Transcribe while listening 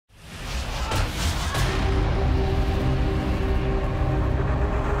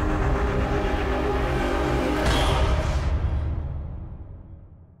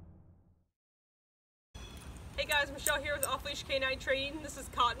guys, Michelle here with Off Leash Canine Training. This is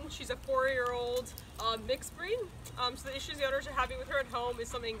Cotton. She's a 4-year-old mixed breed. So the issues the owners are having with her at home is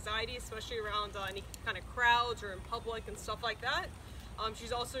some anxiety, especially around any kind of crowds or in public and stuff like that.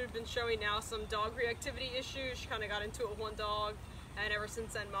 She's also been showing now some dog reactivity issues. She kind of got into it with one dog, and ever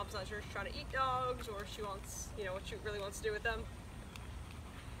since then, mom's not sure if she's trying to eat dogs or she wants, what she really wants to do with them.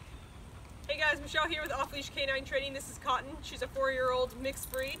 Hey guys, Michelle here with Off Leash Canine Training. This is Cotton. She's a 4-year-old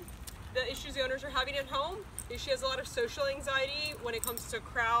mixed breed. The issues the owners are having at home is she has a lot of social anxiety when it comes to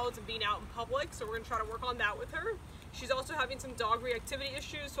crowds and being out in public, so we're going to try to work on that with her. She's also having some dog reactivity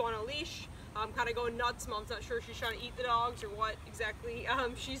issues, so on a leash, kind of going nuts. Mom's not sure if she's trying to eat the dogs or what exactly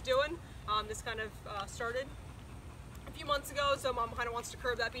she's doing. This kind of started a few months ago, so mom kind of wants to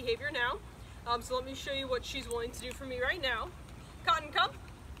curb that behavior now. So let me show you what she's willing to do for me right now. Cotton, come,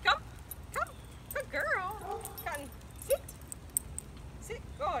 come, come, good girl. Cotton, sit. Sit,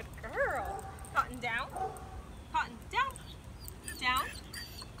 good girl. Cotton down, Cotton down, down,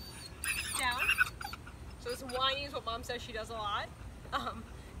 down. So this whining is what mom says she does a lot.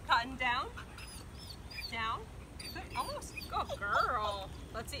 Cotton down, down, good, almost, good girl.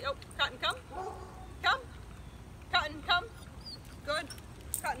 Let's see, oh, Cotton come, come, Cotton come, good.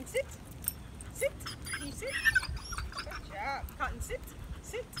 Cotton sit, sit, can you sit? Good job. Cotton sit,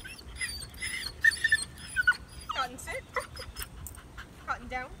 sit. Cotton sit. Cotton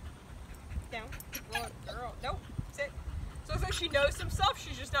down, down, good girl, nope, sit. So it's like she knows some stuff,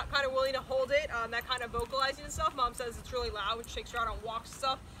 she's just not kind of willing to hold it, that kind of vocalizing and stuff. Mom says it's really loud when she takes her out on walks and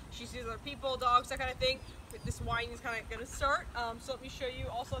stuff. She sees other people, dogs, that kind of thing. This whining is kind of going to start. So let me show you,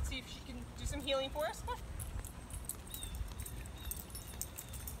 also let's see if she can do some healing for us. Come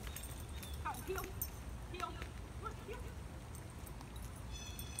on. Heel, heel, come on, heel.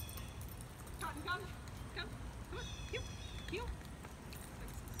 Cotton, come, come, come on, heel, heel.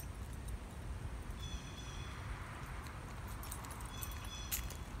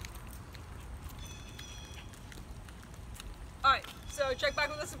 Alright, so check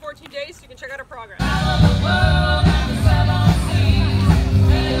back with us in 14 days so you can check out our progress.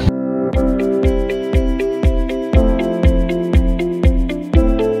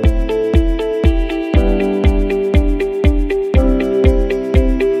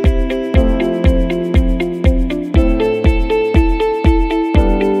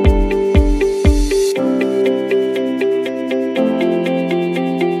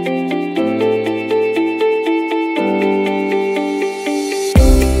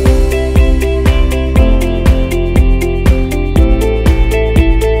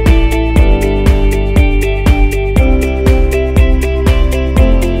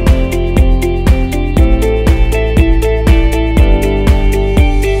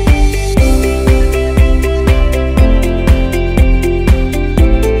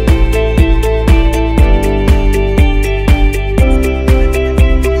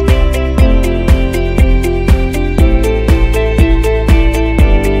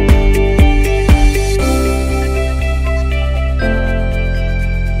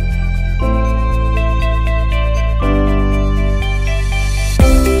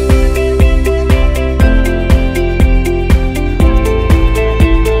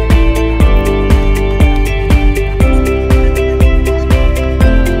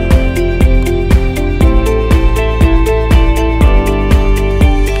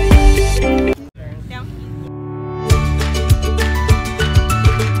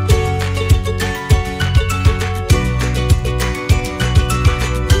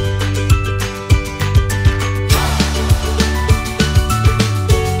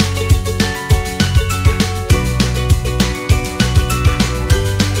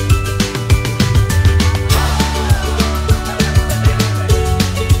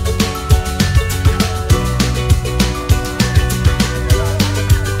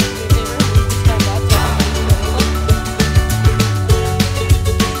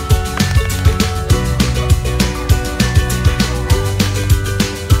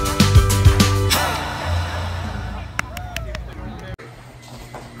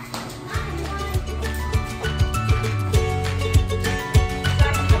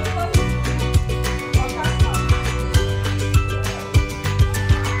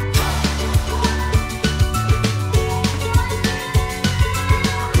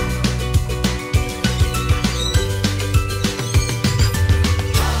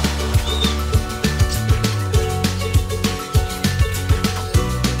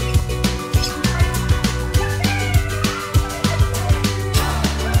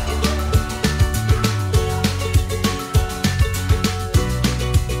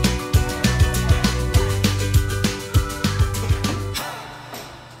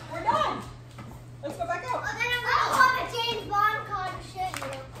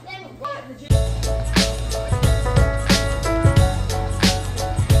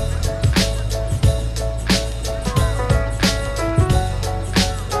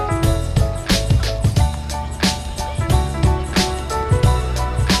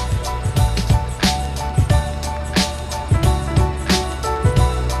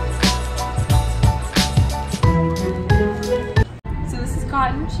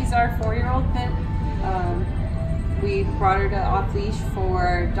 off leash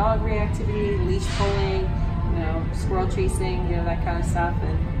for dog reactivity, leash pulling, you know, squirrel chasing, you know, that kind of stuff.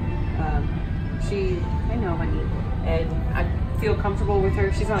 And I know, honey, and I feel comfortable with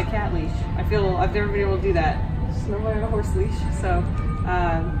her. She's on a cat leash. I've never been able to do that. She's normally on a horse leash, so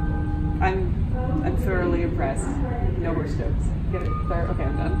I'm thoroughly impressed. No horse jokes. Get it? Okay,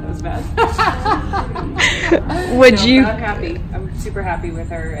 I'm done. That was bad. I'm happy. I'm super happy with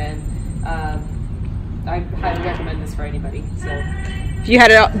her, and I highly recommend this for anybody. So, if you had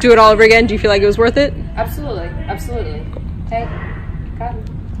to do it all over again, do you feel like it was worth it? Absolutely, absolutely. Hey, Cotton,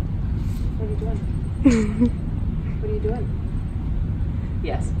 what are you doing? What are you doing?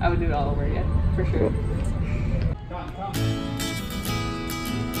 Yes, I would do it all over again, for sure.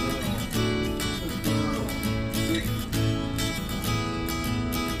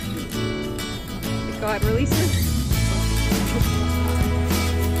 Go ahead and release it.